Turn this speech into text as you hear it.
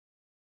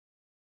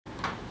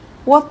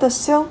What the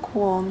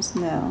silkworms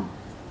know.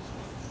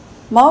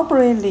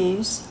 Mulberry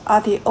leaves are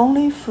the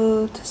only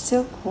food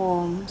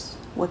silkworms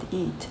would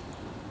eat,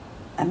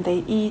 and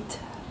they eat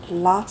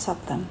lots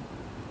of them,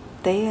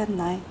 day and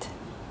night,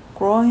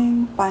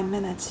 growing by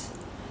minutes,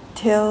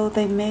 till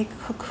they make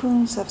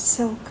cocoons of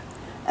silk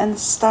and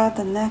start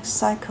the next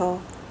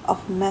cycle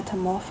of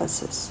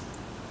metamorphosis.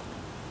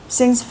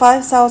 Since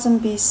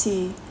 5000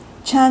 BC,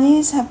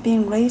 Chinese have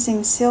been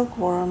raising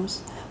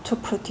silkworms to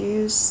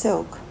produce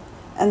silk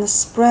and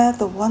spread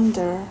the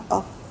wonder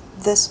of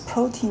this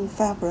protein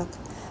fabric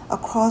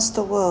across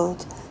the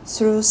world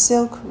through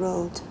Silk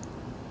Road.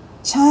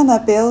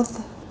 China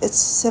built its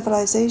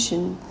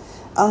civilization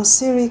on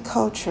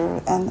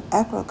sericulture and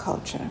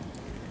agriculture.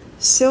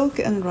 Silk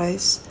and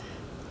rice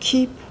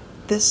keep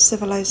this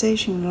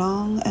civilization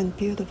long and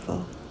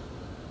beautiful.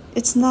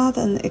 It's not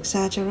an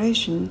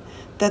exaggeration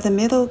that the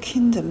Middle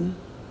Kingdom,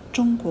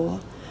 中国,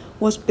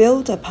 was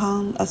built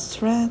upon a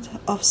thread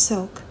of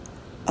silk,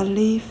 a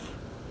leaf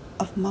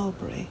of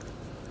mulberry.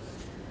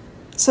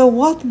 So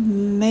what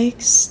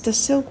makes the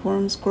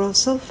silkworms grow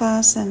so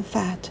fast and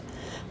fat,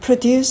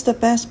 produce the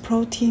best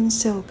protein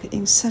silk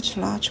in such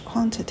large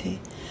quantity,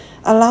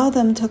 allow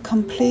them to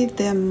complete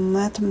their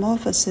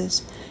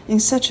metamorphosis in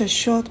such a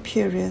short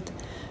period,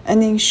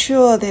 and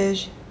ensure their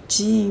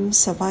gene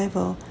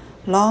survival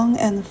long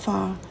and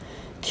far,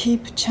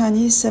 keep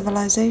Chinese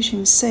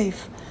civilization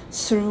safe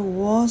through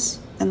wars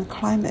and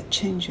climate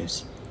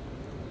changes?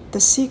 The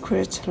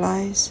secret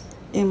lies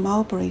in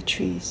mulberry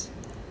trees.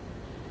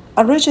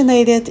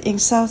 Originated in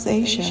South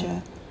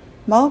Asia,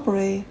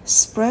 mulberry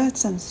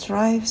spreads and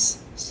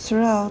thrives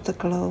throughout the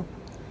globe.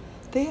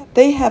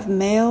 They have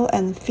male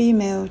and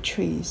female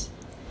trees.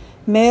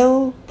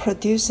 Male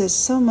produces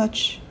so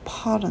much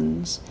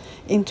pollens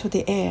into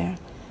the air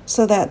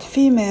so that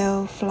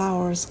female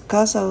flowers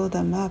guzzle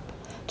them up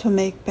to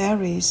make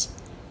berries,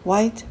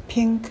 white,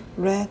 pink,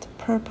 red,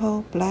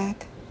 purple,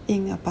 black,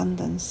 in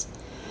abundance.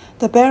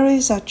 The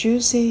berries are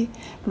juicy,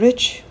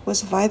 rich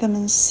with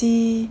vitamin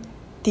C,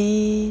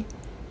 D,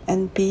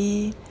 and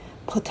B,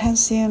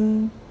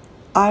 potassium,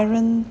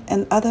 iron,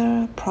 and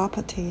other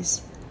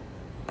properties.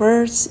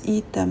 Birds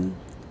eat them,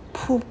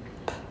 poop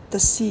the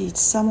seeds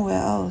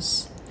somewhere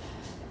else,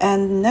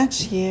 and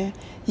next year,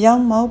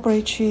 young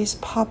mulberry trees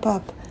pop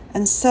up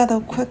and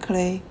settle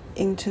quickly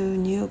into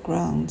new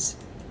grounds.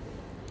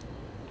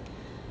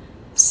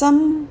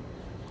 Some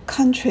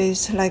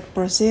countries like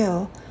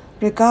Brazil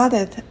regard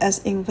it as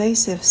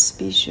invasive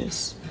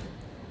species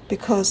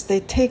because they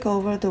take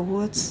over the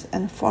woods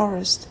and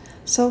forest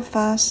so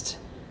fast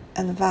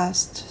and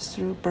vast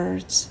through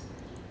birds.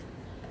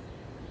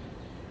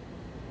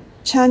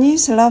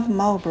 Chinese love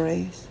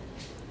mulberries,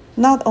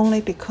 not only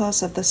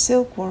because of the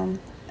silkworm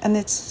and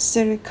its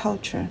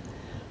sericulture,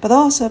 but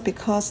also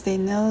because they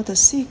know the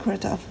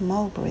secret of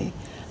mulberry,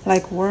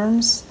 like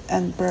worms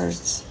and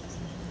birds.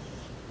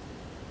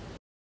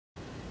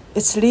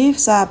 Its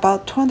leaves are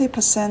about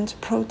 20%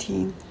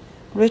 protein,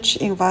 rich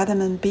in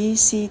vitamin B,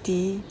 C,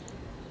 D.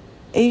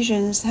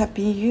 Asians have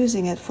been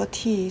using it for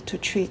tea to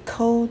treat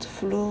cold,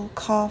 flu,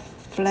 cough,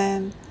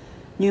 phlegm,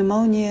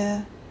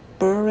 pneumonia,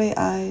 blurry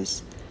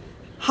eyes,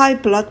 high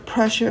blood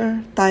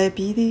pressure,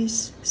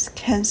 diabetes,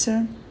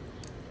 cancer.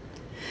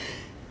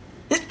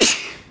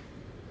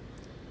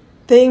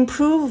 They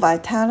improve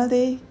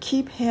vitality,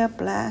 keep hair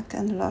black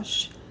and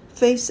lush,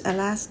 face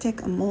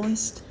elastic and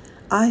moist,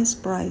 eyes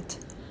bright.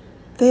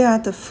 They are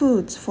the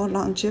foods for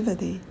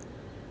longevity.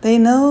 They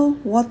know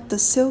what the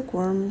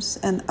silkworms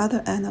and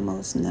other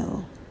animals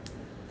know.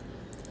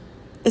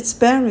 Its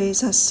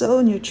berries are so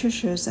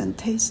nutritious and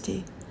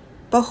tasty,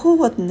 but who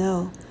would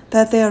know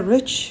that they are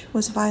rich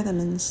with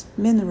vitamins,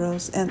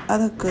 minerals, and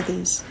other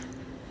goodies?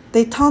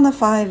 They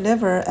tonify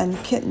liver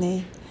and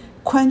kidney,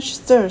 quench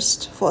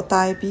thirst for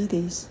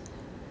diabetes,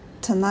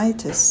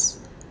 tinnitus,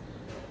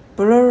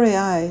 blurry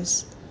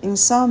eyes,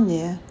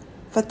 insomnia,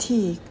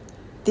 fatigue,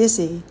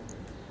 dizzy.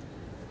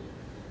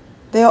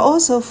 They are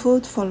also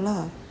food for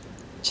love.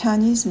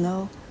 Chinese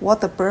know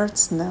what the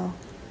birds know.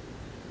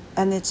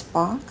 And its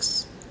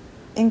barks?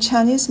 In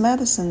Chinese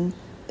medicine,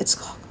 it's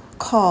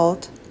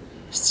called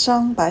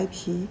香白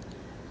皮,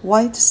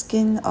 white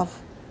skin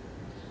of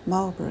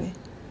mulberry.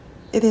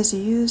 It is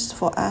used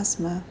for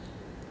asthma,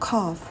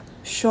 cough,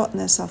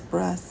 shortness of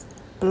breath,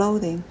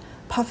 bloating,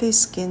 puffy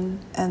skin,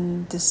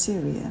 and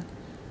dysuria.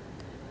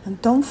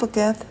 And don't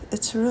forget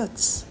its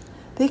roots.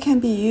 They can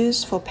be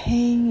used for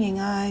pain in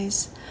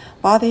eyes,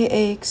 body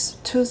aches,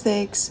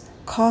 toothaches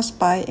caused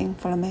by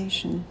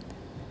inflammation.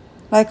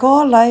 Like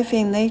all life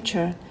in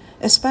nature,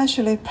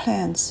 especially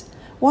plants,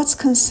 what's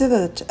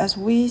considered as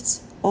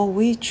weeds or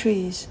weed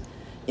trees,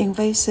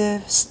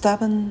 invasive,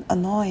 stubborn,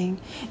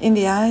 annoying in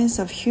the eyes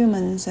of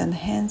humans and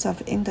hands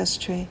of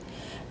industry,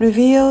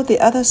 reveal the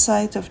other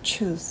side of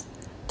truth,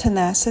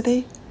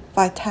 tenacity,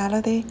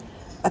 vitality,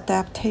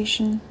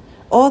 adaptation,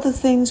 all the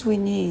things we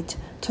need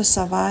to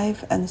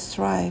survive and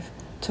thrive,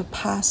 to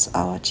pass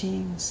our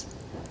genes.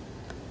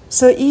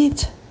 So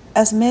eat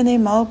as many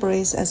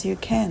mulberries as you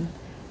can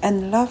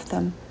and love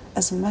them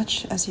as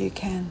much as you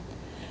can.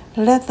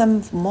 Let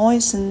them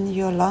moisten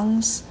your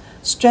lungs,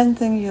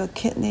 strengthen your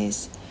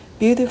kidneys,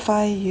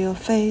 beautify your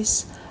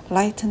face,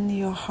 lighten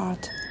your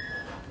heart.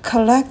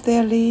 Collect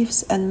their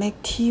leaves and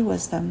make tea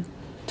with them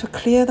to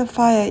clear the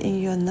fire in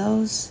your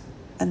nose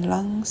and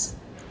lungs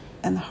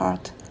and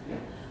heart.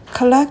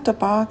 Collect the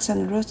barks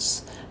and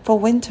roots for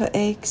winter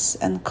aches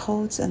and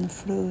colds and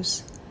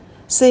flus.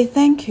 Say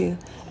thank you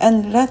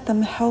and let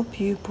them help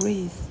you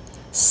breathe,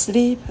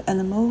 sleep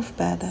and move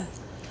better.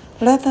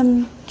 Let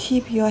them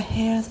keep your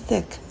hair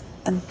thick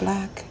and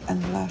black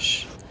and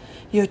lush,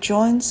 your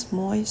joints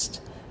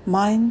moist,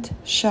 mind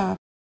sharp,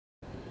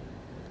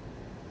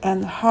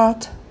 and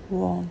heart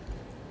warm.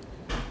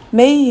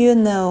 May you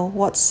know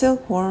what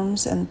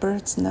silkworms and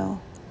birds know.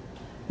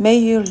 May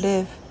you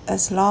live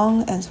as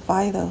long and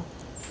vital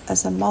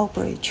as a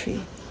mulberry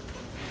tree.